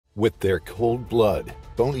With their cold blood,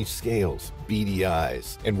 bony scales, beady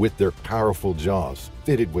eyes, and with their powerful jaws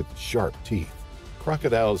fitted with sharp teeth,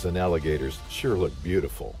 crocodiles and alligators sure look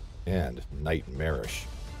beautiful and nightmarish.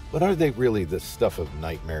 But are they really the stuff of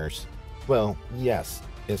nightmares? Well, yes,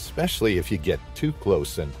 especially if you get too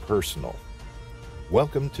close and personal.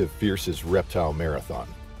 Welcome to Fierce's Reptile Marathon,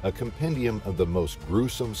 a compendium of the most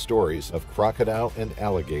gruesome stories of crocodile and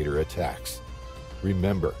alligator attacks.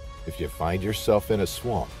 Remember, if you find yourself in a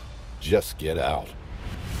swamp, just get out.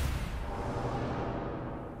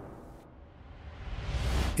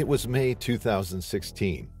 It was May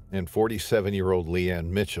 2016, and 47-year-old Leanne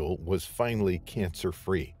Mitchell was finally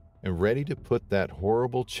cancer-free and ready to put that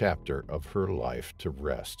horrible chapter of her life to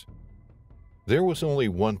rest. There was only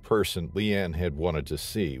one person Leanne had wanted to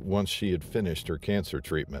see once she had finished her cancer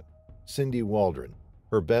treatment: Cindy Waldron,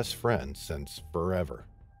 her best friend since forever.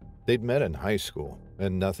 They'd met in high school,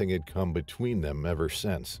 and nothing had come between them ever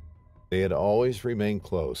since. They had always remained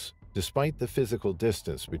close, despite the physical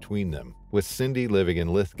distance between them, with Cindy living in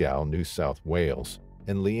Lithgow, New South Wales,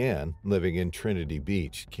 and Leanne living in Trinity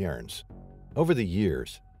Beach, Cairns. Over the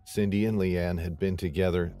years, Cindy and Leanne had been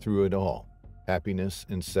together through it all, happiness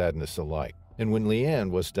and sadness alike. And when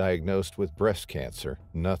Leanne was diagnosed with breast cancer,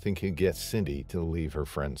 nothing could get Cindy to leave her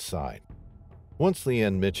friend's side. Once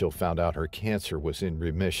Leanne Mitchell found out her cancer was in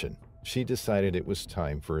remission, she decided it was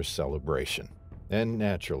time for a celebration. And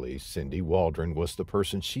naturally, Cindy Waldron was the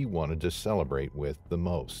person she wanted to celebrate with the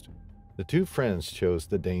most. The two friends chose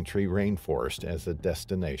the Daintree Rainforest as a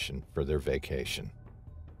destination for their vacation.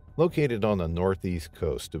 Located on the northeast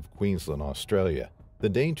coast of Queensland, Australia, the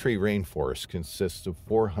Daintree Rainforest consists of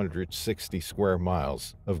 460 square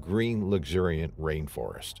miles of green, luxuriant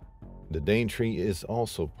rainforest. The Daintree is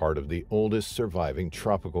also part of the oldest surviving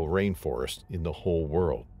tropical rainforest in the whole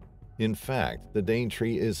world. In fact, the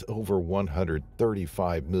Daintree is over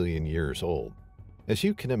 135 million years old. As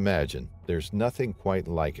you can imagine, there's nothing quite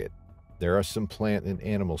like it. There are some plant and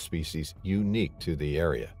animal species unique to the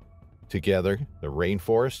area. Together, the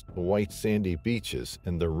rainforest, the white sandy beaches,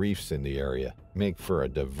 and the reefs in the area make for a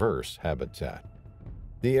diverse habitat.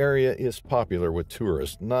 The area is popular with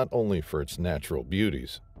tourists not only for its natural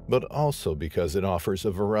beauties, but also because it offers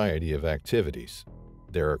a variety of activities.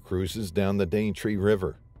 There are cruises down the Daintree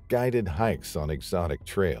River, guided hikes on exotic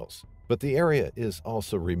trails, but the area is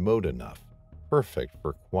also remote enough, perfect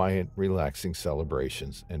for quiet, relaxing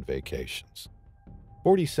celebrations and vacations.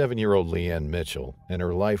 47-year-old Leanne Mitchell and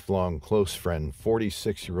her lifelong close friend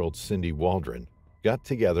 46-year-old Cindy Waldron got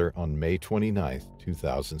together on May 29,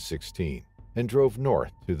 2016, and drove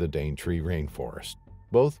north to the Daintree Rainforest.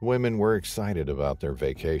 Both women were excited about their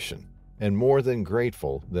vacation and more than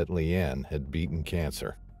grateful that Leanne had beaten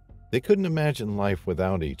cancer. They couldn't imagine life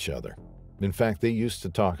without each other. In fact, they used to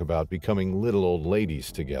talk about becoming little old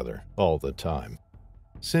ladies together all the time.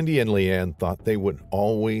 Cindy and Leanne thought they would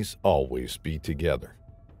always be together,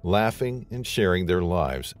 laughing and sharing their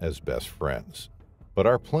lives as best friends. But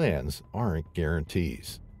our plans aren't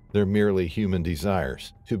guarantees. They're merely human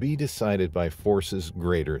desires to be decided by forces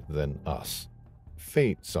greater than us.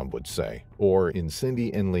 Fate, some would say, or in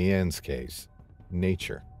Cindy and Leanne's case,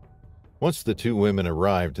 nature. Once the two women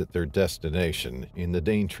arrived at their destination in the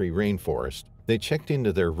Daintree Rainforest, they checked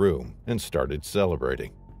into their room and started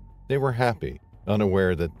celebrating. They were happy,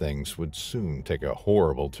 unaware that things would soon take a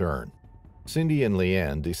horrible turn. Cindy and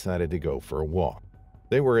Leanne decided to go for a walk.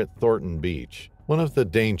 They were at Thornton Beach, one of the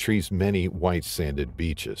Daintree's many white-sanded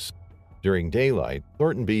beaches. During daylight,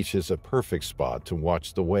 Thornton Beach is a perfect spot to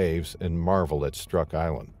watch the waves and marvel at Struck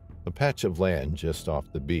Island, a patch of land just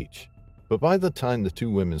off the beach. But by the time the two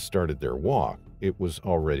women started their walk, it was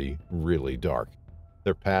already really dark.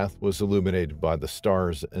 Their path was illuminated by the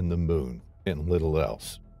stars and the moon, and little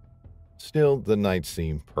else. Still, the night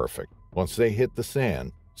seemed perfect. Once they hit the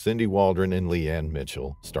sand, Cindy Waldron and Leanne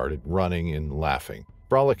Mitchell started running and laughing,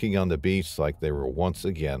 frolicking on the beach like they were once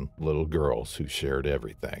again little girls who shared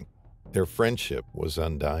everything. Their friendship was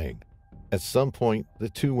undying. At some point, the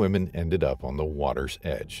two women ended up on the water's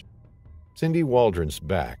edge. Cindy Waldron's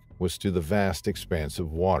back was to the vast expanse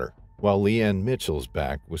of water, while Leanne Mitchell's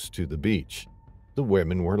back was to the beach. The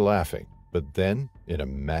women were laughing, but then, in a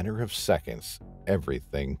matter of seconds,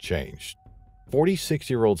 everything changed.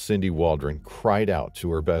 46-year-old Cindy Waldron cried out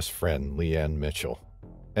to her best friend, Leanne Mitchell.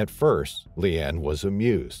 At first, Leanne was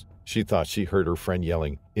amused. She thought she heard her friend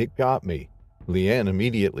yelling, "It got me." Leanne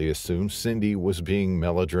immediately assumed Cindy was being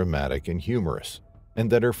melodramatic and humorous,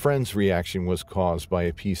 and that her friend's reaction was caused by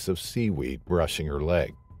a piece of seaweed brushing her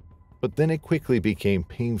leg. But then it quickly became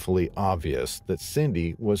painfully obvious that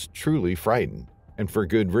Cindy was truly frightened, and for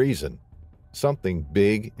good reason. Something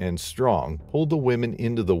big and strong pulled the women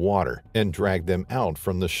into the water and dragged them out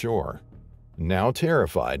from the shore. Now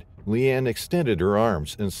terrified, Leanne extended her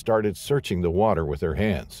arms and started searching the water with her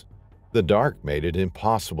hands. The dark made it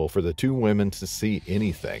impossible for the two women to see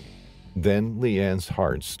anything. Then Leanne's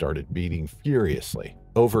heart started beating furiously,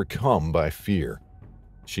 overcome by fear.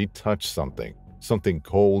 She touched something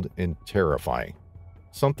cold and terrifying,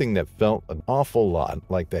 something that felt an awful lot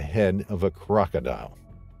like the head of a crocodile.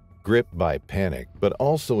 Gripped by panic, but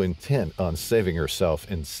also intent on saving herself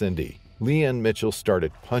and Cindy, Leanne Mitchell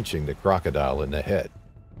started punching the crocodile in the head.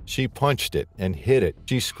 She punched it and hit it.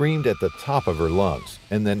 She screamed at the top of her lungs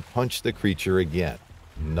and then punched the creature again.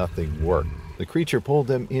 Nothing worked. The creature pulled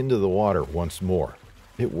them into the water once more.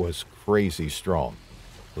 It was crazy strong.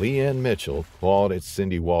 Leanne Mitchell clawed at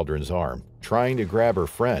Cindy Waldron's arm, trying to grab her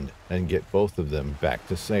friend and get both of them back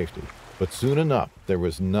to safety. But soon enough, there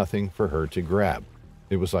was nothing for her to grab.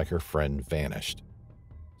 It was like her friend vanished.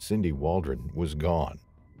 Cindy Waldron was gone.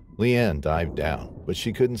 Leanne dived down, but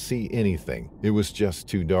she couldn't see anything. It was just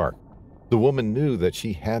too dark. The woman knew that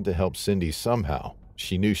she had to help Cindy somehow.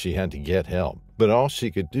 She knew she had to get help, but all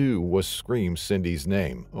she could do was scream Cindy's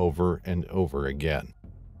name over and over again.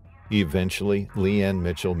 Eventually, Leanne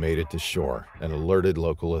Mitchell made it to shore and alerted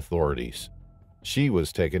local authorities. She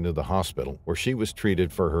was taken to the hospital where she was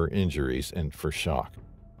treated for her injuries and for shock.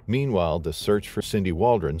 Meanwhile, the search for Cindy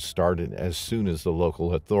Waldron started as soon as the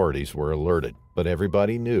local authorities were alerted, but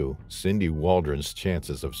everybody knew Cindy Waldron's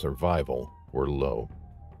chances of survival were low.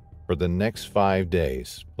 For the next 5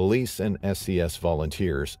 days, police and SCS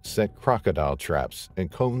volunteers set crocodile traps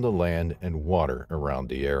and combed the land and water around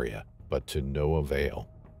the area, but to no avail.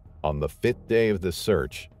 On the 5th day of the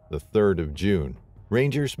search, the 3rd of June,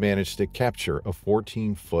 rangers managed to capture a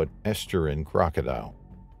 14-foot estuarine crocodile.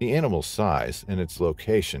 The animal's size and its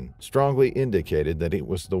location strongly indicated that it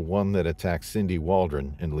was the one that attacked Cindy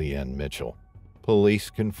Waldron and Leanne Mitchell. Police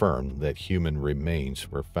confirmed that human remains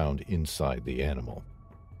were found inside the animal.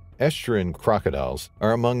 Estuarine crocodiles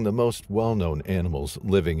are among the most well-known animals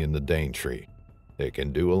living in the Daintree. They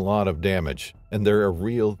can do a lot of damage, and they're a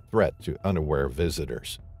real threat to unaware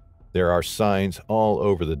visitors. There are signs all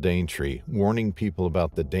over the Daintree warning people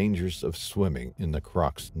about the dangers of swimming in the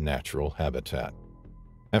croc's natural habitat.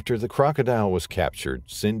 After the crocodile was captured,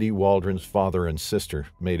 Cindy Waldron's father and sister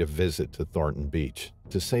made a visit to Thornton Beach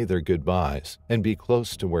to say their goodbyes and be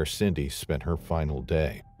close to where Cindy spent her final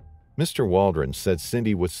day. Mr. Waldron said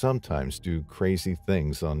Cindy would sometimes do crazy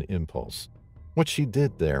things on impulse. What she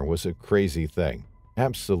did there was a crazy thing,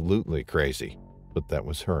 absolutely crazy, but that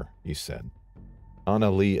was her, he said.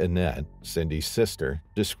 Annalie Annette, Cindy's sister,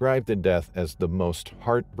 described the death as the most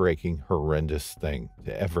heartbreaking, horrendous thing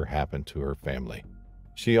to ever happen to her family.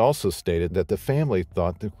 She also stated that the family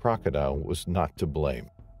thought the crocodile was not to blame.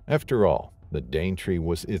 After all, the Daintree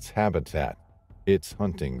was its habitat, its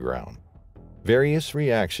hunting ground. Various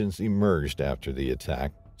reactions emerged after the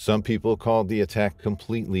attack. Some people called the attack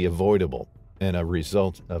completely avoidable and a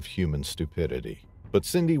result of human stupidity. But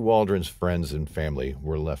Cindy Waldron's friends and family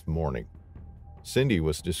were left mourning. Cindy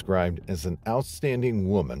was described as an outstanding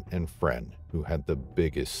woman and friend who had the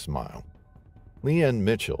biggest smile. Leanne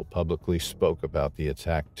Mitchell publicly spoke about the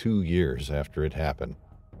attack 2 years after it happened.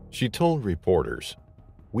 She told reporters,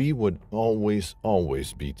 "We would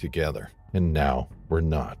always be together, and now we're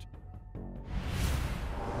not."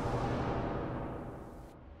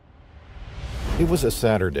 It was a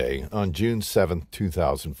Saturday on June 7,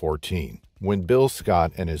 2014, when Bill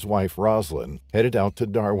Scott and his wife Rosalind headed out to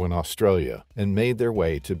Darwin, Australia, and made their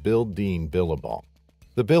way to Bill Dean Billabong.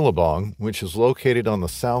 The Billabong, which is located on the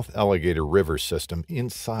South Alligator River system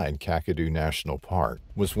inside Kakadu National Park,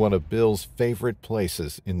 was one of Bill's favorite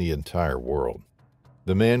places in the entire world.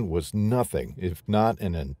 The man was nothing if not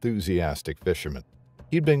an enthusiastic fisherman.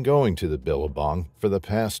 He'd been going to the Billabong for the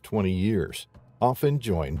past 20 years, often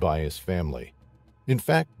joined by his family. In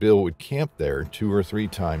fact, Bill would camp there 2 or 3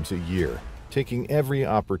 times a year, taking every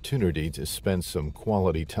opportunity to spend some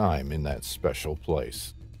quality time in that special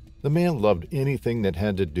place. The man loved anything that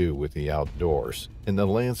had to do with the outdoors and the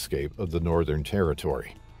landscape of the Northern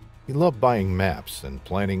Territory. He loved buying maps and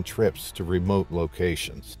planning trips to remote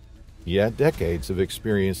locations. He had decades of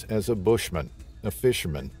experience as a bushman, a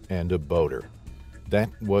fisherman, and a boater. That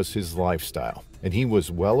was his lifestyle, and he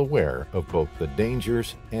was well aware of both the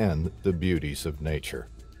dangers and the beauties of nature.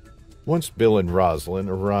 Once Bill and Rosalind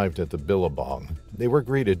arrived at the Billabong, they were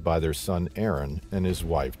greeted by their son Aaron and his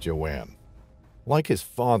wife Joanne. Like his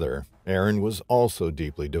father, Aaron was also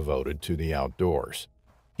deeply devoted to the outdoors.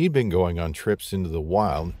 He'd been going on trips into the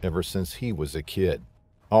wild ever since he was a kid,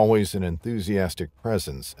 always an enthusiastic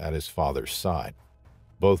presence at his father's side.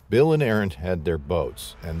 Both Bill and Aaron had their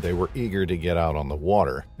boats, and they were eager to get out on the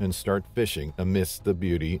water and start fishing amidst the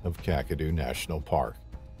beauty of Kakadu National Park.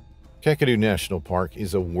 Kakadu National Park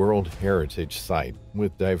is a World Heritage Site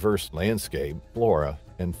with diverse landscape, flora,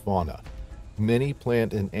 and fauna. Many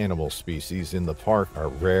plant and animal species in the park are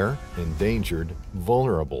rare, endangered,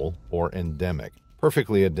 vulnerable, or endemic,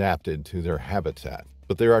 perfectly adapted to their habitat.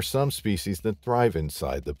 But there are some species that thrive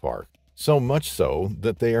inside the park, so much so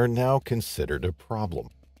that they are now considered a problem.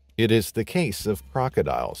 It is the case of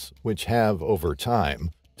crocodiles, which have, over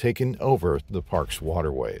time, taken over the park's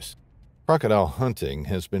waterways. Crocodile hunting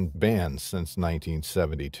has been banned since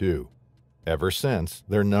 1972. Ever since,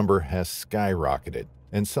 their number has skyrocketed,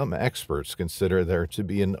 and some experts consider there to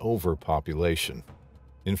be an overpopulation.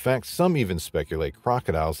 In fact, some even speculate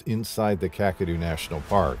crocodiles inside the Kakadu National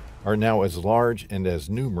Park are now as large and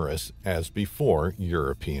as numerous as before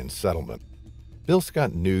European settlement. Bill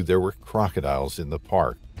Scott knew there were crocodiles in the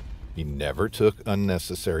park. He never took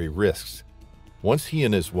unnecessary risks. Once he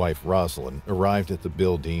and his wife Rosalind arrived at the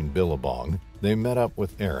Bill Dean Billabong, they met up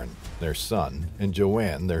with Aaron, their son, and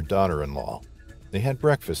Joanne, their daughter-in-law. They had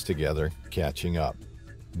breakfast together, catching up.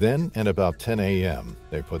 Then, at about 10 a.m.,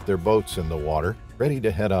 they put their boats in the water, ready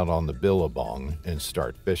to head out on the Billabong and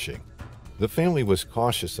start fishing. The family was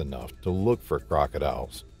cautious enough to look for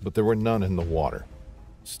crocodiles, but there were none in the water.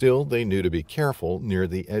 Still, they knew to be careful near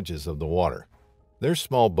the edges of the water. Their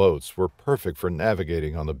small boats were perfect for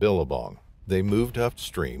navigating on the Billabong. They moved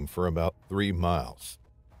upstream for about 3 miles.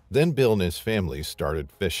 Then Bill and his family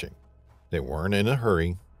started fishing. They weren't in a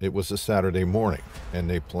hurry. It was a Saturday morning, and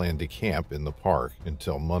they planned to camp in the park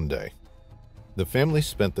until Monday. The family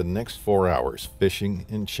spent the next 4 hours fishing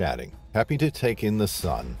and chatting, happy to take in the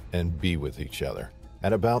sun and be with each other.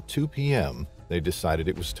 At about 2 p.m., they decided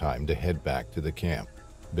it was time to head back to the camp.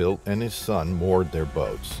 Bill and his son moored their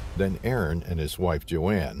boats. Then Aaron and his wife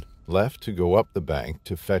Joanne left to go up the bank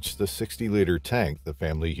to fetch the 60-liter tank the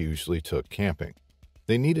family usually took camping.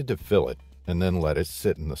 They needed to fill it and then let it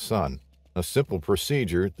sit in the sun, a simple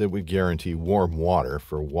procedure that would guarantee warm water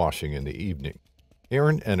for washing in the evening.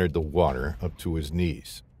 Aaron entered the water up to his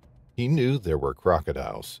knees. He knew there were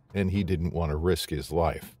crocodiles, and he didn't want to risk his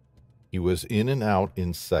life. He was in and out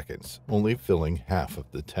in seconds, only filling half of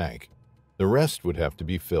the tank. The rest would have to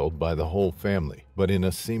be filled by the whole family, but in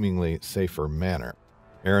a seemingly safer manner.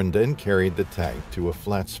 Aaron then carried the tank to a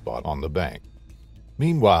flat spot on the bank.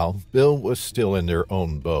 Meanwhile, Bill was still in their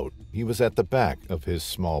own boat. He was at the back of his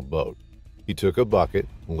small boat. He took a bucket,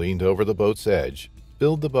 leaned over the boat's edge,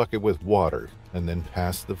 filled the bucket with water, and then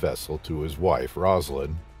passed the vessel to his wife,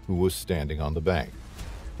 Rosalind, who was standing on the bank.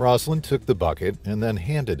 Rosalind took the bucket and then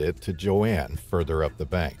handed it to Joanne further up the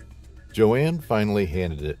bank. Joanne finally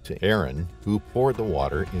handed it to Aaron, who poured the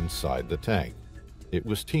water inside the tank. It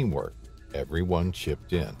was teamwork. Everyone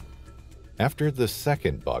chipped in. After the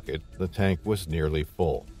second bucket, the tank was nearly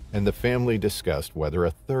full, and the family discussed whether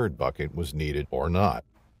a third bucket was needed or not.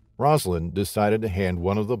 Rosalind decided to hand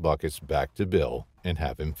one of the buckets back to Bill and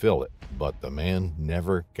have him fill it, but the man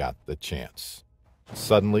never got the chance.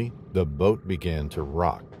 Suddenly, the boat began to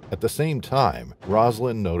rock. At the same time,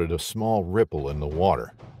 Rosalind noted a small ripple in the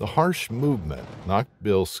water. The harsh movement knocked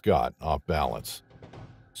Bill Scott off balance.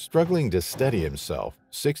 Struggling to steady himself,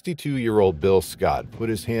 62-year-old Bill Scott put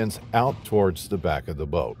his hands out towards the back of the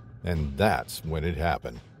boat, and that's when it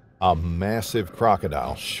happened. A massive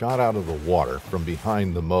crocodile shot out of the water from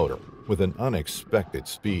behind the motor with an unexpected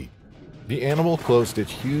speed. The animal closed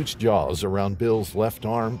its huge jaws around Bill's left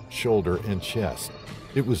arm, shoulder, and chest.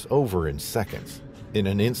 It was over in seconds. In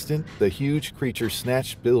an instant, the huge creature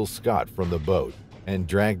snatched Bill Scott from the boat and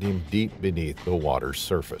dragged him deep beneath the water's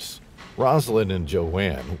surface. Rosalind and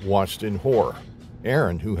Joanne watched in horror.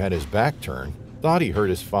 Aaron, who had his back turned, thought he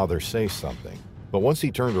heard his father say something, but once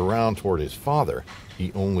he turned around toward his father,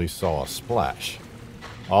 he only saw a splash.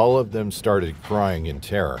 All of them started crying in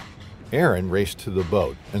terror. Aaron raced to the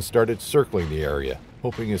boat and started circling the area,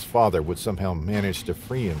 hoping his father would somehow manage to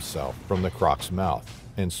free himself from the croc's mouth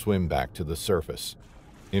and swim back to the surface.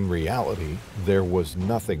 In reality, there was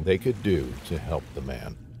nothing they could do to help the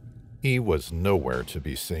man. He was nowhere to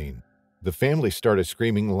be seen. The family started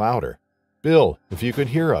screaming louder. "Bill, if you could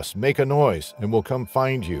hear us, make a noise and we'll come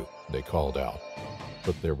find you," they called out.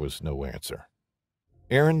 But there was no answer.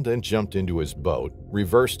 Aaron then jumped into his boat,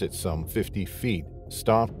 reversed it some 50 feet,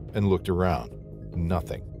 stopped and looked around.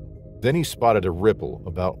 Nothing. Then he spotted a ripple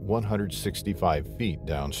about 165 feet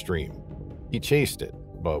downstream. He chased it,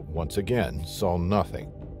 but once again saw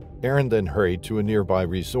nothing. Aaron then hurried to a nearby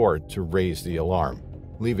resort to raise the alarm,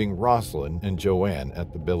 leaving Rosalind and Joanne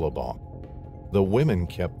at the Billabong. The women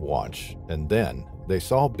kept watch, and then, They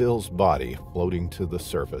saw Bill's body floating to the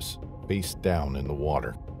surface, face down in the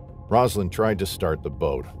water. Rosalind tried to start the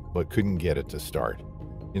boat, but couldn't get it to start.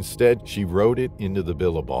 Instead, she rowed it into the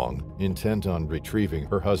billabong, intent on retrieving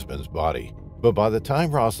her husband's body. But by the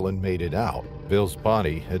time Rosalind made it out, Bill's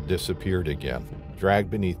body had disappeared again, dragged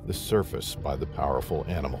beneath the surface by the powerful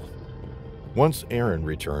animal. Once Aaron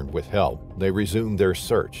returned with help, they resumed their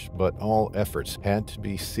search, but all efforts had to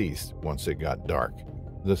be ceased once it got dark.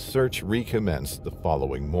 The search recommenced the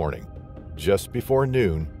following morning. Just before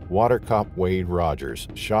noon, water cop Wade Rogers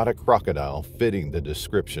shot a crocodile fitting the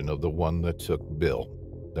description of the one that took Bill.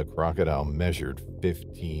 The crocodile measured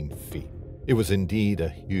 15 feet. It was indeed a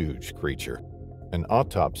huge creature. An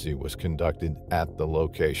autopsy was conducted at the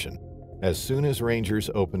location. As soon as rangers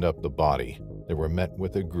opened up the body, they were met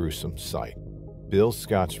with a gruesome sight. Bill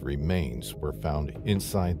Scott's remains were found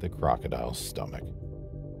inside the crocodile's stomach.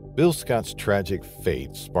 Bill Scott's tragic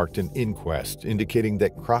fate sparked an inquest indicating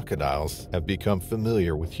that crocodiles have become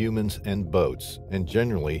familiar with humans and boats and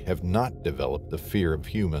generally have not developed the fear of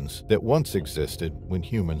humans that once existed when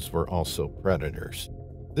humans were also predators.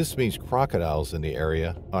 This means crocodiles in the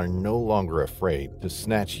area are no longer afraid to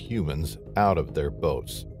snatch humans out of their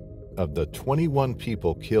boats. Of the 21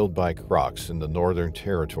 people killed by crocs in the Northern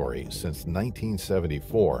Territory since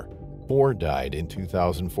 1974, 4 died in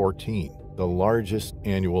 2014. The largest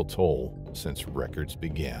annual toll since records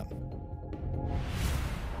began.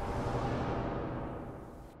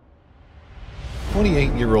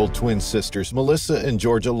 "28-year-old twin sisters Melissa and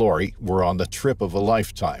Georgia Lori were on the trip of a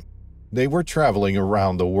lifetime. They were traveling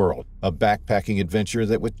around the world, a backpacking adventure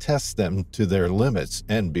that would test them to their limits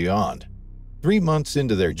and beyond. 3 months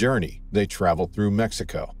into their journey, they traveled through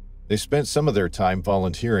Mexico. They spent some of their time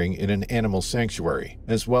volunteering in an animal sanctuary,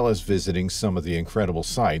 as well as visiting some of the incredible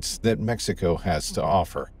sights that Mexico has to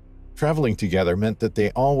offer. Traveling together meant that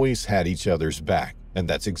they always had each other's back, and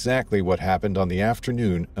that's exactly what happened on the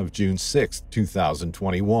afternoon of June 6,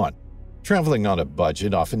 2021. Traveling on a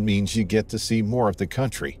budget often means you get to see more of the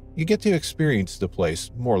country. You get to experience the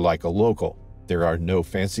place more like a local. There are no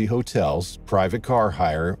fancy hotels, private car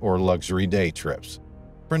hire, or luxury day trips.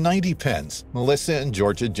 For 90 pence, Melissa and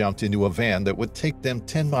Georgia jumped into a van that would take them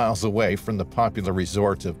 10 miles away from the popular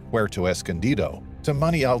resort of Puerto Escondido to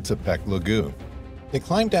Manialtepec Lagoon. They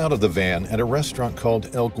climbed out of the van at a restaurant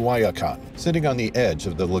called El Guayacan, sitting on the edge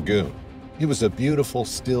of the lagoon. It was a beautiful,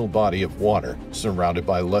 still body of water, surrounded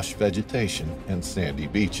by lush vegetation and sandy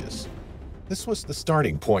beaches. This was the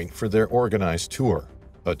starting point for their organized tour,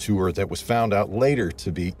 a tour that was found out later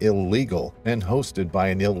to be illegal and hosted by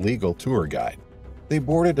an illegal tour guide. They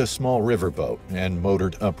boarded a small riverboat and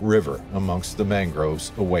motored upriver amongst the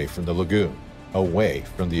mangroves away from the lagoon, away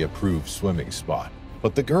from the approved swimming spot.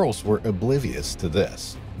 But the girls were oblivious to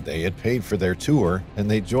this. They had paid for their tour, and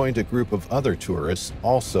they joined a group of other tourists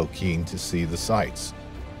also keen to see the sights.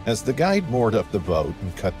 As the guide moored up the boat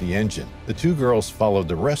and cut the engine, the 2 girls followed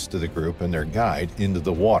the rest of the group and their guide into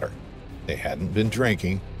the water. They hadn't been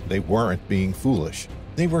drinking, they weren't being foolish.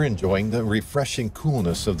 They were enjoying the refreshing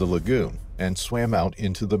coolness of the lagoon and swam out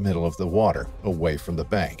into the middle of the water, away from the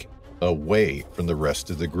bank, away from the rest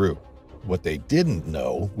of the group. What they didn't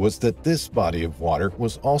know was that this body of water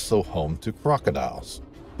was also home to crocodiles.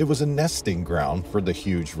 It was a nesting ground for the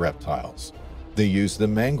huge reptiles. They used the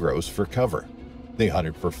mangroves for cover. They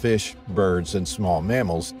hunted for fish, birds, and small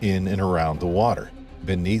mammals in and around the water.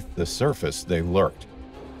 Beneath the surface, they lurked.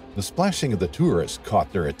 The splashing of the tourists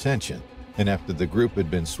caught their attention, and after the group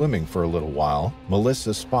had been swimming for a little while,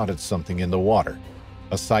 Melissa spotted something in the water,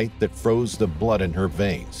 a sight that froze the blood in her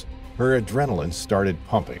veins. Her adrenaline started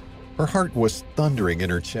pumping. Her heart was thundering in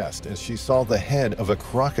her chest as she saw the head of a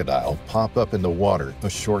crocodile pop up in the water a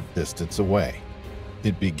short distance away.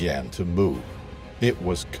 It began to move. It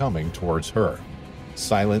was coming towards her.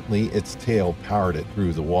 Silently, its tail powered it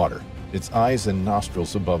through the water, its eyes and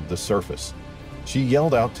nostrils above the surface. She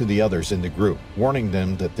yelled out to the others in the group, warning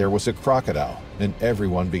them that there was a crocodile, and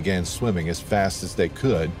everyone began swimming as fast as they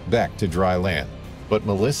could back to dry land. But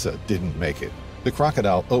Melissa didn't make it. The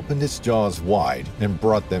crocodile opened its jaws wide and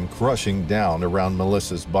brought them crushing down around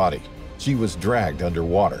Melissa's body. She was dragged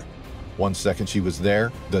underwater. 1 second she was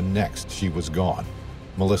there, the next she was gone.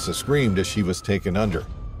 Melissa screamed as she was taken under.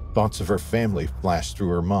 Thoughts of her family flashed through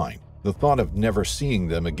her mind. The thought of never seeing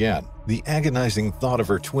them again. The agonizing thought of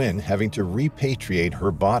her twin having to repatriate her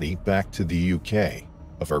body back to the UK.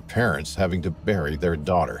 Of her parents having to bury their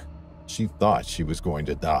daughter. She thought she was going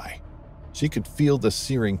to die. She could feel the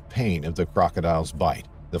searing pain of the crocodile's bite,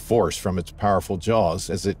 the force from its powerful jaws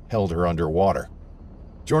as it held her underwater.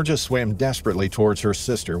 Georgia swam desperately towards her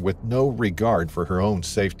sister with no regard for her own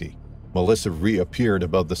safety. Melissa reappeared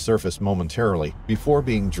above the surface momentarily before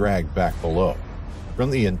being dragged back below. From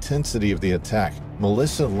the intensity of the attack,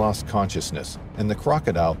 Melissa lost consciousness, and the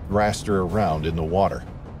crocodile thrashed her around in the water.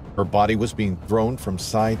 Her body was being thrown from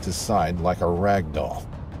side to side like a rag doll.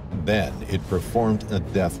 Then it performed a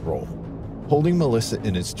death roll. Holding Melissa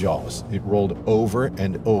in its jaws, it rolled over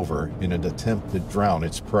and over in an attempt to drown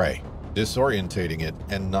its prey, disorientating it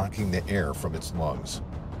and knocking the air from its lungs.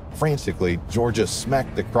 Frantically, Georgia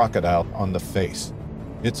smacked the crocodile on the face.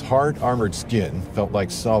 Its hard, armored skin felt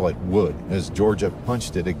like solid wood as Georgia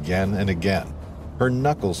punched it again and again, her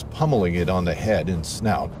knuckles pummeling it on the head and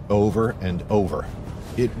snout over and over.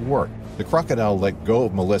 It worked. The crocodile let go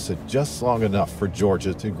of Melissa just long enough for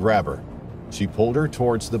Georgia to grab her. She pulled her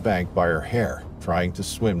towards the bank by her hair, trying to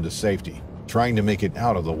swim to safety, trying to make it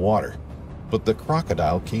out of the water. But the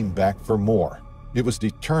crocodile came back for more. It was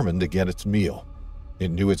determined to get its meal.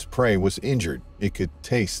 It knew its prey was injured. It could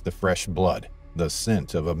taste the fresh blood, the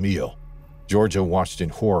scent of a meal. Georgia watched in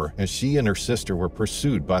horror as she and her sister were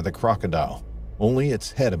pursued by the crocodile, only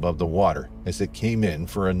its head above the water as it came in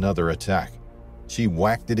for another attack. She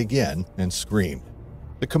whacked it again and screamed.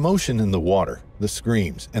 The commotion in the water, the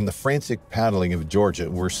screams, and the frantic paddling of Georgia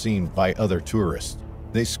were seen by other tourists.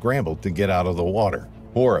 They scrambled to get out of the water,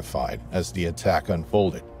 horrified as the attack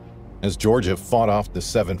unfolded. As Georgia fought off the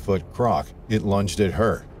 7-foot croc, it lunged at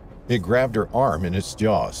her. It grabbed her arm in its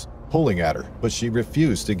jaws, pulling at her, but she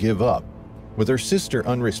refused to give up. With her sister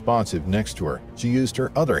unresponsive next to her, she used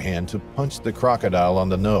her other hand to punch the crocodile on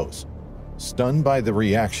the nose. Stunned by the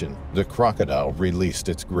reaction, the crocodile released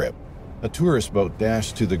its grip. A tourist boat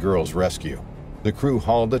dashed to the girls' rescue. The crew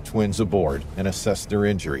hauled the twins aboard and assessed their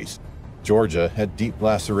injuries. Georgia had deep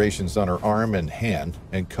lacerations on her arm and hand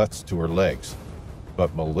and cuts to her legs.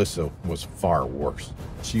 But Melissa was far worse.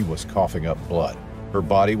 She was coughing up blood. Her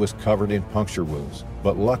body was covered in puncture wounds,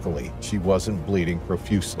 but luckily she wasn't bleeding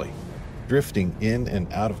profusely. Drifting in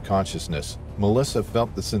and out of consciousness, Melissa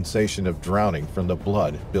felt the sensation of drowning from the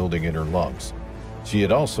blood building in her lungs. She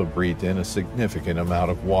had also breathed in a significant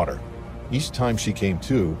amount of water. Each time she came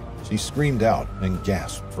to, she screamed out and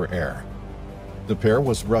gasped for air. The pair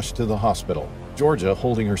was rushed to the hospital, Georgia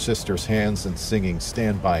holding her sister's hands and singing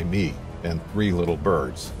 "Stand By Me" and "Three Little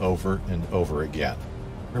Birds" over and over again.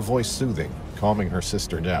 Her voice soothing, calming her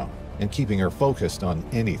sister down, and keeping her focused on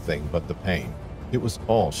anything but the pain. It was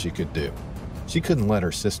all she could do. She couldn't let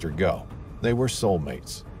her sister go. They were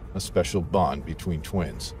soulmates, a special bond between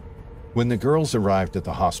twins. When the girls arrived at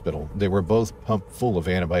the hospital, they were both pumped full of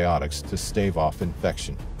antibiotics to stave off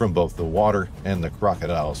infection from both the water and the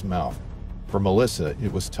crocodile's mouth. For Melissa,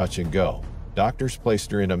 it was touch and go. Doctors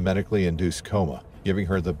placed her in a medically induced coma, giving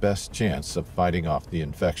her the best chance of fighting off the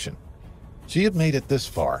infection. She had made it this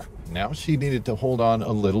far. Now she needed to hold on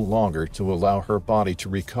a little longer to allow her body to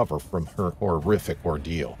recover from her horrific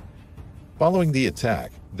ordeal. Following the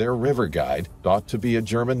attack, their river guide, thought to be a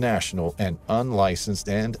German national and unlicensed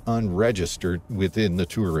and unregistered within the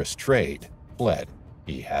tourist trade, fled.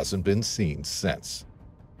 He hasn't been seen since.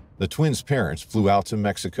 The twins' parents flew out to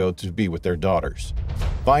Mexico to be with their daughters.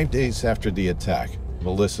 5 days after the attack,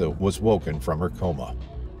 Melissa was woken from her coma.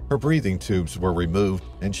 Her breathing tubes were removed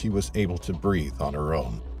and she was able to breathe on her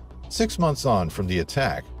own. 6 months on from the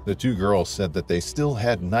attack, the two girls said that they still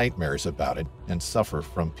had nightmares about it and suffer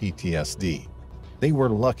from PTSD. They were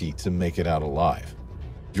lucky to make it out alive.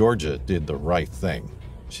 Georgia did the right thing.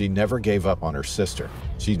 She never gave up on her sister.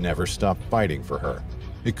 She never stopped fighting for her.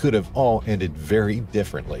 It could have all ended very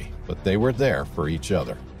differently, but they were there for each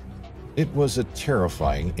other. It was a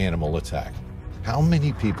terrifying animal attack. How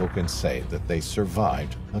many people can say that they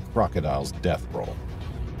survived a crocodile's death roll?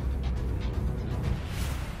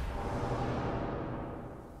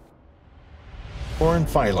 Lauren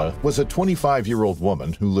Failla was a 25-year-old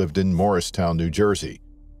woman who lived in Morristown, New Jersey.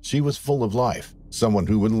 She was full of life, someone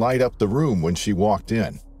who would light up the room when she walked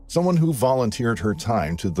in, someone who volunteered her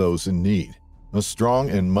time to those in need, a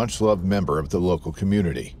strong and much-loved member of the local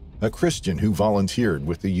community, a Christian who volunteered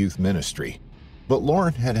with the youth ministry. But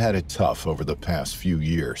Lauren had had it tough over the past few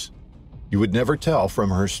years. You would never tell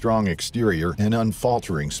from her strong exterior and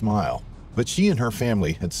unfaltering smile, but she and her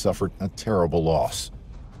family had suffered a terrible loss.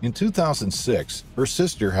 In 2006, her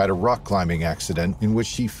sister had a rock climbing accident in which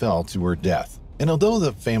she fell to her death. And although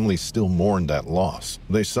the family still mourned that loss,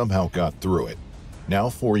 they somehow got through it. Now,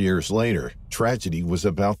 4 years later, tragedy was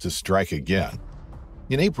about to strike again.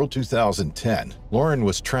 In April 2010, Lauren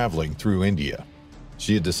was traveling through India.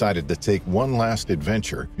 She had decided to take one last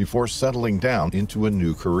adventure before settling down into a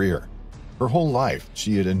new career. Her whole life,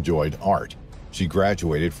 she had enjoyed art. She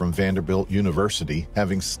graduated from Vanderbilt University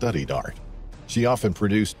having studied art. She often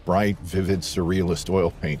produced bright, vivid, surrealist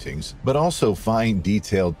oil paintings, but also fine,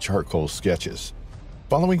 detailed charcoal sketches.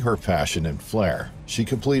 Following her passion and flair, she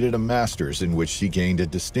completed a master's in which she gained a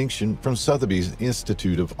distinction from Sotheby's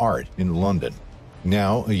Institute of Art in London.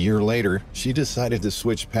 Now, a year later, she decided to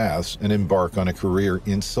switch paths and embark on a career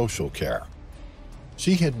in social care.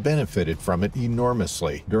 She had benefited from it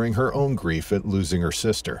enormously during her own grief at losing her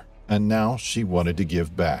sister, and now she wanted to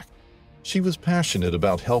give back. She was passionate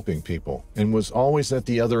about helping people and was always at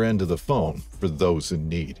the other end of the phone for those in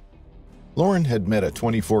need. Lauren had met a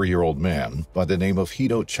 24-year-old man by the name of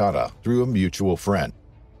Hito Chada through a mutual friend.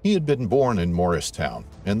 He had been born in Morristown,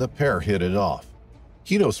 and the pair hit it off.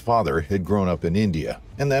 Hito's father had grown up in India,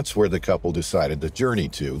 and that's where the couple decided to journey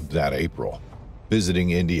to that April.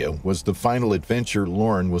 Visiting India was the final adventure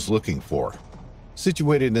Lauren was looking for.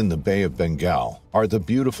 Situated in the Bay of Bengal are the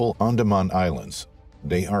beautiful Andaman Islands.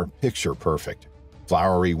 They are picture-perfect.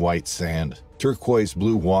 Flowery white sand, turquoise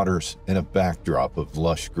blue waters, and a backdrop of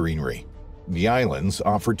lush greenery. The islands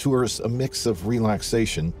offer tourists a mix of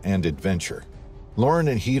relaxation and adventure. Lauren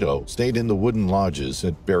and Hito stayed in the wooden lodges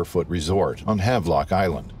at Barefoot Resort on Havelock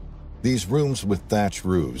Island. These rooms with thatched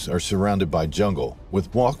roofs are surrounded by jungle,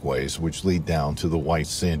 with walkways which lead down to the white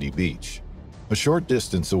sandy beach. A short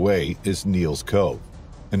distance away is Neil's Cove,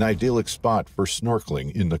 an idyllic spot for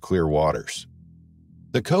snorkeling in the clear waters.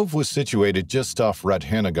 The cove was situated just off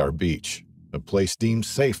Radhanagar Beach, a place deemed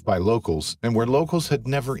safe by locals and where locals had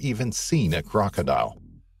never even seen a crocodile.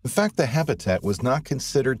 In fact, the habitat was not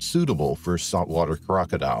considered suitable for saltwater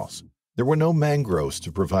crocodiles. There were no mangroves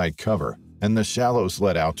to provide cover, and the shallows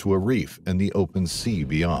led out to a reef and the open sea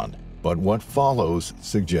beyond. But what follows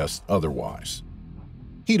suggests otherwise.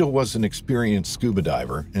 Hito was an experienced scuba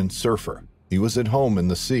diver and surfer. He was at home in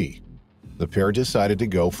the sea. The pair decided to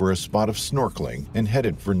go for a spot of snorkeling and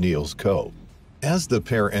headed for Neil's Cove. As the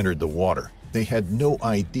pair entered the water, they had no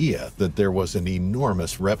idea that there was an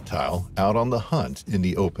enormous reptile out on the hunt in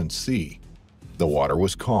the open sea. The water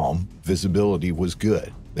was calm, visibility was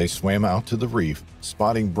good. They swam out to the reef,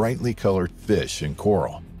 spotting brightly colored fish and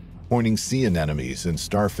coral, pointing sea anemones and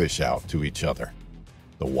starfish out to each other.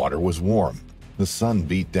 The water was warm, the sun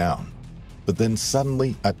beat down. But then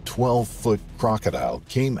suddenly a 12-foot crocodile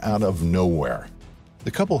came out of nowhere. The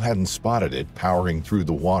couple hadn't spotted it powering through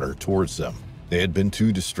the water towards them. They had been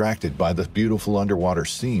too distracted by the beautiful underwater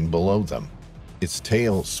scene below them. Its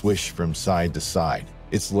tail swished from side to side,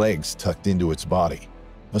 its legs tucked into its body.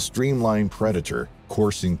 A streamlined predator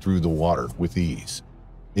coursing through the water with ease.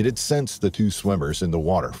 It had sensed the two swimmers in the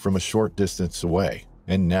water from a short distance away,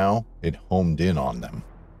 and now it homed in on them.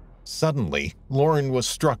 Suddenly, Lauren was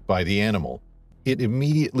struck by the animal. It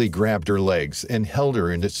immediately grabbed her legs and held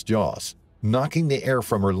her in its jaws, knocking the air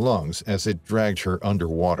from her lungs as it dragged her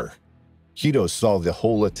underwater. Hito saw the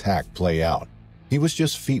whole attack play out. He was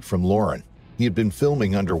just feet from Lauren. He had been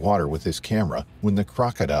filming underwater with his camera when the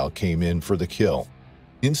crocodile came in for the kill.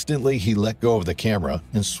 Instantly, he let go of the camera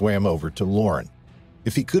and swam over to Lauren.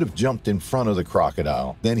 If he could have jumped in front of the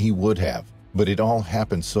crocodile, then he would have, but it all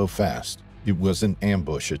happened so fast. It was an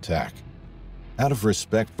ambush attack. Out of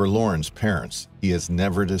respect for Lauren's parents, he has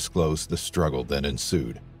never disclosed the struggle that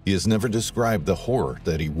ensued. He has never described the horror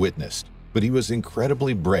that he witnessed, but he was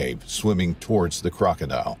incredibly brave swimming towards the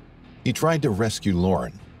crocodile. He tried to rescue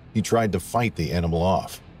Lauren. He tried to fight the animal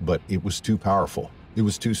off, but it was too powerful. It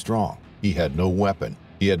was too strong. He had no weapon.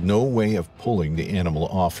 He had no way of pulling the animal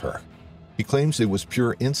off her. He claims it was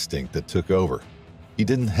pure instinct that took over. He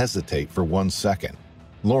didn't hesitate for 1 second.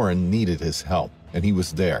 Lauren needed his help, and he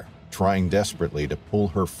was there, trying desperately to pull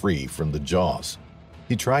her free from the jaws.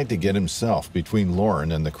 He tried to get himself between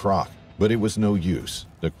Lauren and the croc, but it was no use.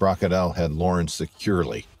 The crocodile had Lauren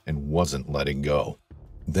securely and wasn't letting go.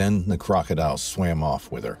 Then the crocodile swam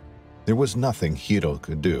off with her. There was nothing Hito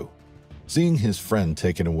could do. Seeing his friend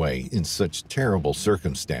taken away in such terrible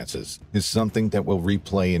circumstances is something that will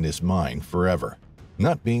replay in his mind forever.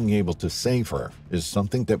 Not being able to save her is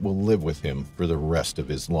something that will live with him for the rest of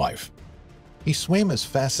his life. He swam as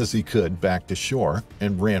fast as he could back to shore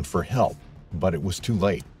and ran for help, but it was too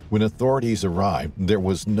late. When authorities arrived, there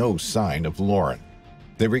was no sign of Lauren.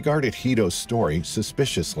 They regarded Hito's story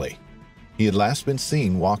suspiciously. He had last been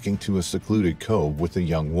seen walking to a secluded cove with a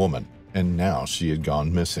young woman, and now she had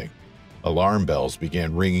gone missing. Alarm bells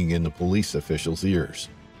began ringing in the police officials' ears.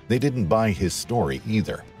 They didn't buy his story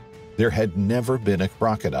either. There had never been a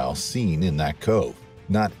crocodile seen in that cove,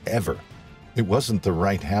 not ever. It wasn't the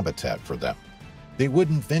right habitat for them. They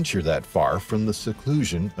wouldn't venture that far from the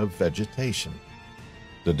seclusion of vegetation.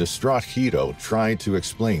 The distraught Hito tried to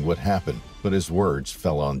explain what happened, but his words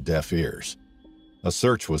fell on deaf ears. A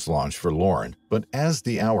search was launched for Lauren, but as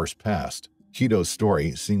the hours passed, Hito's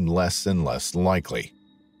story seemed less and less likely.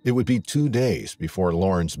 It would be 2 days before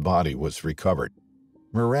Lauren's body was recovered.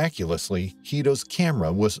 Miraculously, Hito's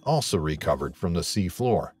camera was also recovered from the sea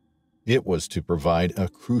floor. It was to provide a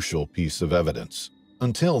crucial piece of evidence.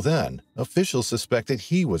 Until then, officials suspected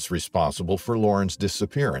he was responsible for Lauren's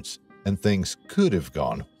disappearance, and things could have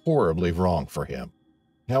gone horribly wrong for him.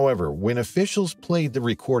 However, when officials played the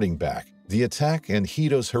recording back, the attack and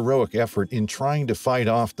Hito's heroic effort in trying to fight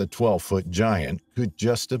off the 12-foot giant could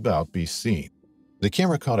just about be seen. The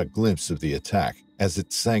camera caught a glimpse of the attack as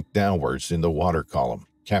it sank downwards in the water column,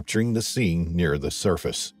 capturing the scene near the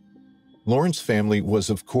surface. Lauren's family was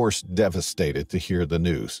of course devastated to hear the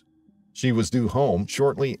news. She was due home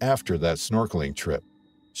shortly after that snorkeling trip.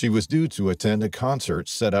 She was due to attend a concert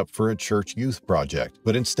set up for a church youth project,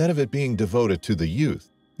 but instead of it being devoted to the youth,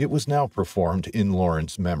 it was now performed in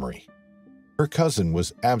Lauren's memory. Her cousin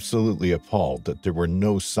was absolutely appalled that there were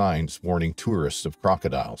no signs warning tourists of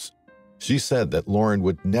crocodiles. She said that Lauren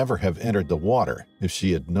would never have entered the water if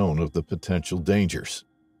she had known of the potential dangers.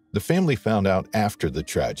 The family found out after the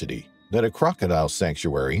tragedy that a crocodile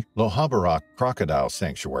sanctuary, Lohabarak Crocodile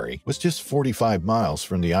Sanctuary, was just 45 miles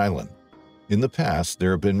from the island. In the past,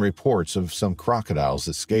 there have been reports of some crocodiles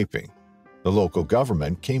escaping. The local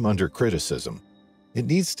government came under criticism. It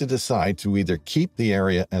needs to decide to either keep the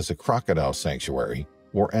area as a crocodile sanctuary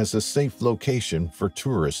or as a safe location for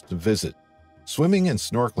tourists to visit. Swimming and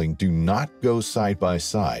snorkeling do not go side by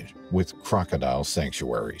side with crocodile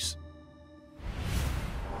sanctuaries.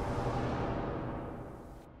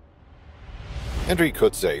 Henri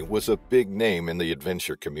Coetzee was a big name in the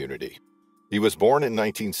adventure community. He was born in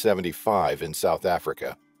 1975 in South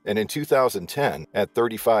Africa, and in 2010, at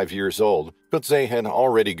 35 years old, Coetzee had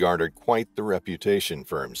already garnered quite the reputation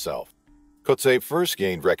for himself. Coetzee first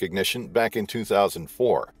gained recognition back in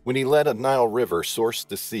 2004 when he led a Nile River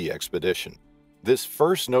source-to-sea expedition. This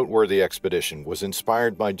first noteworthy expedition was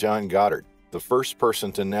inspired by John Goddard, the first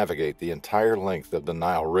person to navigate the entire length of the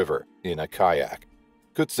Nile River in a kayak.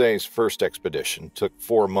 Coetzee's first expedition took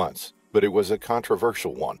 4 months, but it was a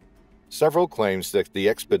controversial one. Several claims that the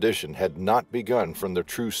expedition had not begun from the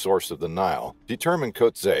true source of the Nile determined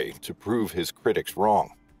Coetzee to prove his critics wrong.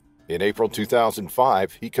 In April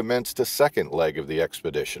 2005, he commenced a second leg of the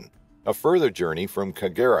expedition, a further journey from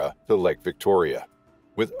Kagera to Lake Victoria.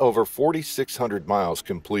 With over 4,600 miles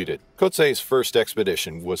completed, Coetzee's first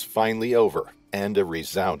expedition was finally over and a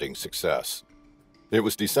resounding success. It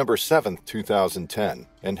was December 7, 2010,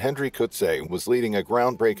 and Henri Coetzee was leading a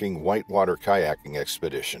groundbreaking whitewater kayaking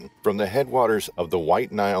expedition from the headwaters of the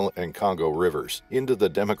White Nile and Congo rivers into the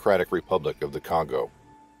Democratic Republic of the Congo.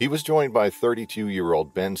 He was joined by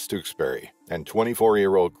 32-year-old Ben Stooksbury and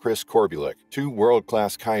 24-year-old Chris Corbulic, two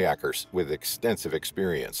world-class kayakers with extensive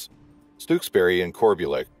experience. Stooksbury and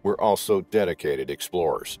Corbulic were also dedicated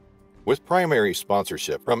explorers. With primary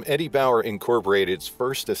sponsorship from Eddie Bauer Incorporated's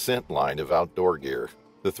first ascent line of outdoor gear,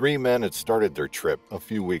 the three men had started their trip a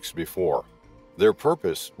few weeks before. Their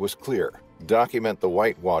purpose was clear: document the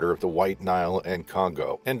whitewater of the White Nile and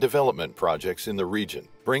Congo and development projects in the region,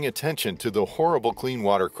 bring attention to the horrible clean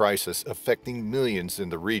water crisis affecting millions in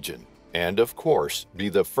the region, and, of course, be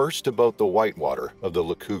the first to boat the whitewater of the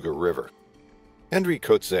Lukuga River. Henri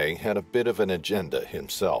Coetzee had a bit of an agenda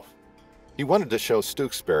himself. He wanted to show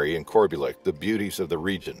Stooksbury and Corbulic the beauties of the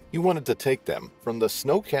region. He wanted to take them from the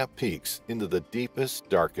snow-capped peaks into the deepest,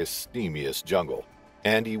 darkest, steamiest jungle.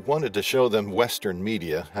 And he wanted to show them Western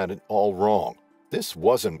media had it all wrong. This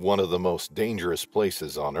wasn't one of the most dangerous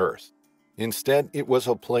places on Earth. Instead, it was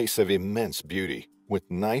a place of immense beauty, with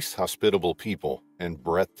nice, hospitable people and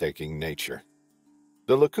breathtaking nature.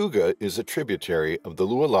 The Lukuga is a tributary of the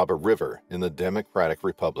Lualaba River in the Democratic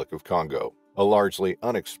Republic of Congo, a largely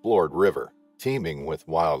unexplored river, teeming with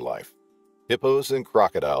wildlife. Hippos and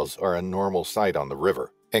crocodiles are a normal sight on the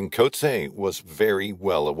river, and Coetzee was very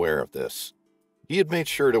well aware of this. He had made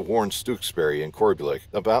sure to warn Stooksbury and Corbulic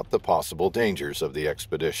about the possible dangers of the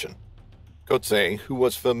expedition. Coetzee, who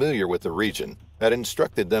was familiar with the region, had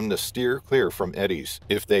instructed them to steer clear from eddies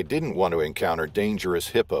if they didn't want to encounter dangerous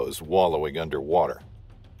hippos wallowing underwater.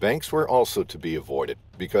 Banks were also to be avoided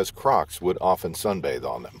because crocs would often sunbathe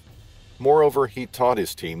on them. Moreover, he taught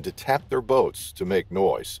his team to tap their boats to make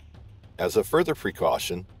noise. As a further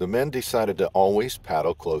precaution, the men decided to always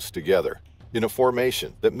paddle close together, in a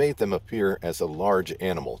formation that made them appear as a large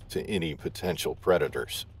animal to any potential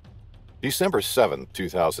predators. December 7,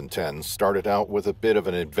 2010 started out with a bit of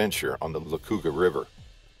an adventure on the Lukuga River.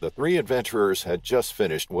 The three adventurers had just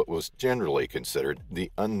finished what was generally considered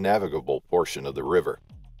the unnavigable portion of the river.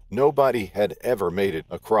 Nobody had ever made it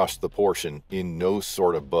across the portion in no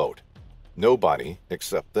sort of boat. Nobody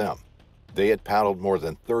except them. They had paddled more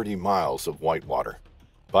than 30 miles of whitewater.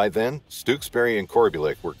 By then, Stewksbury and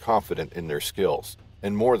Corbulic were confident in their skills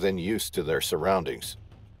and more than used to their surroundings.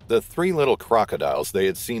 The three little crocodiles they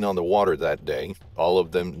had seen on the water that day, all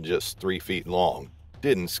of them just 3 feet long,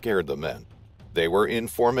 didn't scare the men. They were in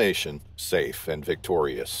formation, safe and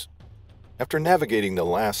victorious. After navigating the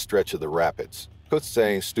last stretch of the rapids,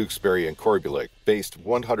 Coetzee, Stewksbury, and Corbulic faced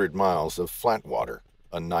 100 miles of flat water,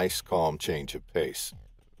 a nice calm change of pace.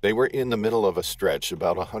 They were in the middle of a stretch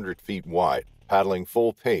about 100 feet wide, paddling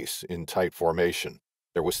full pace in tight formation.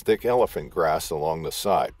 There was thick elephant grass along the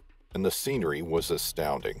side, and the scenery was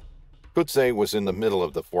astounding. Coetzee was in the middle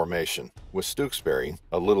of the formation, with Stewksbury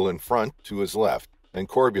a little in front to his left, and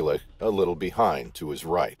Corbulic a little behind to his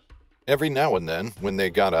right. Every now and then, when they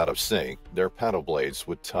got out of sync, their paddle blades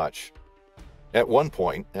would touch. At one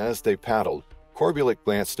point, as they paddled, Corbulic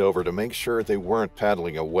glanced over to make sure they weren't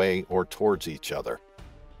paddling away or towards each other.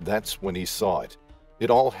 That's when he saw it. It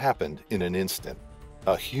all happened in an instant.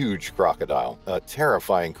 A huge crocodile, a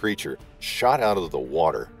terrifying creature, shot out of the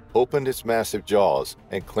water, opened its massive jaws,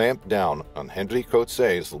 and clamped down on Henri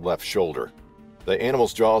Coetzee's left shoulder. The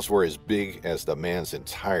animal's jaws were as big as the man's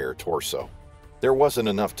entire torso. There wasn't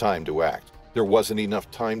enough time to act. There wasn't enough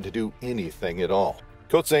time to do anything at all.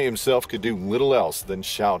 Coetzee himself could do little else than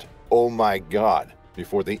shout, "Oh my God,"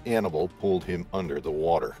 before the animal pulled him under the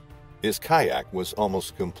water. His kayak was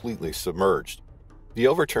almost completely submerged. The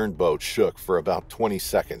overturned boat shook for about 20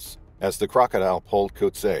 seconds as the crocodile pulled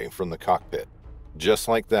Coetzee from the cockpit. Just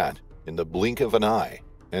like that, in the blink of an eye,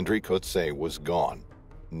 Henri Coetzee was gone,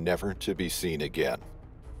 never to be seen again.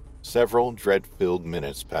 Several dread-filled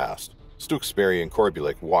minutes passed. Stewksbury and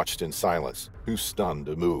Corbulic watched in silence, too stunned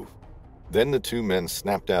to move. Then the two men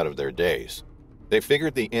snapped out of their daze. They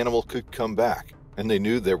figured the animal could come back, and they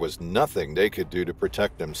knew there was nothing they could do to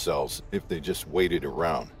protect themselves if they just waited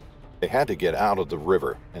around. They had to get out of the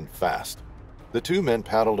river, and fast. The two men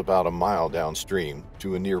paddled about a mile downstream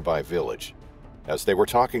to a nearby village. As they were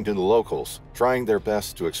talking to the locals, trying their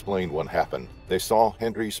best to explain what happened, they saw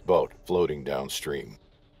Henri's boat floating downstream.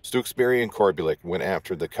 Stewksbury and Corbulic went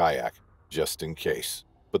after the kayak, just in case.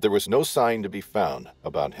 But there was no sign to be found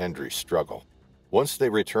about Henri's struggle. Once they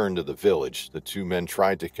returned to the village, the two men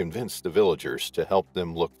tried to convince the villagers to help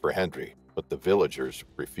them look for Henri, but the villagers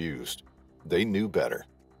refused. They knew better.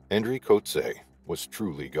 Henri Coetzee was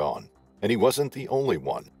truly gone, and he wasn't the only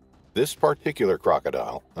one. This particular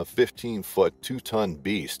crocodile, a 15-foot, 2-ton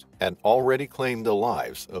beast, had already claimed the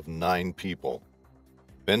lives of 9 people.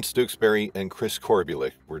 Ben Stewksbury and Chris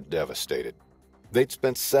Corbulic were devastated. They'd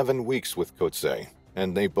spent 7 weeks with Coetzee,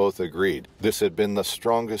 and they both agreed this had been the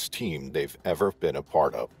strongest team they've ever been a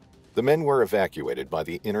part of. The men were evacuated by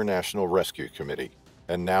the International Rescue Committee,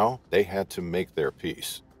 and now they had to make their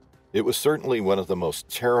peace. It was certainly one of the most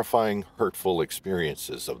terrifying, hurtful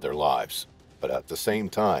experiences of their lives, but at the same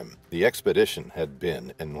time, the expedition had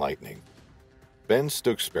been enlightening. Ben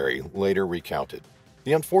Stewksbury later recounted,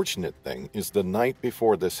 "The unfortunate thing is the night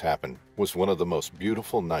before this happened was one of the most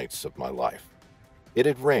beautiful nights of my life. It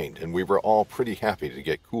had rained, and we were all pretty happy to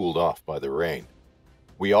get cooled off by the rain.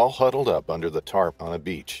 We all huddled up under the tarp on a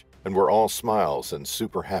beach, and were all smiles and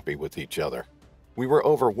super happy with each other. We were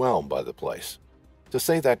overwhelmed by the place. To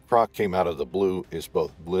say that Croc came out of the blue is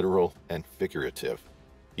both literal and figurative.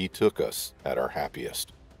 He took us at our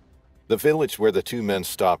happiest." The village where the two men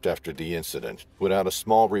stopped after the incident put out a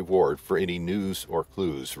small reward for any news or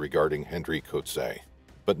clues regarding Henri Coetzee,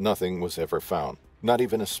 but nothing was ever found, not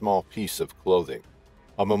even a small piece of clothing.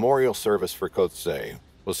 A memorial service for Coetzee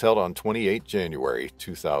was held on 28 January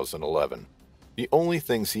 2011. The only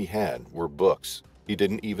things he had were books. He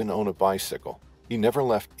didn't even own a bicycle. He never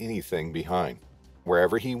left anything behind.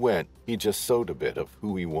 Wherever he went, he just showed a bit of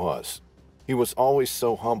who he was. He was always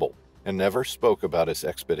so humble and never spoke about his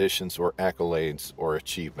expeditions or accolades or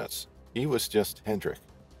achievements. He was just Hendrik.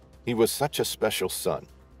 He was such a special son,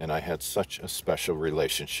 and I had such a special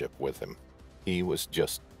relationship with him. He was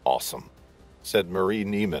just awesome," said Marie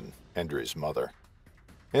Neiman, Henri's mother.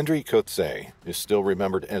 Henri Coetzee is still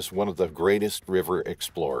remembered as one of the greatest river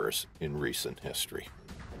explorers in recent history.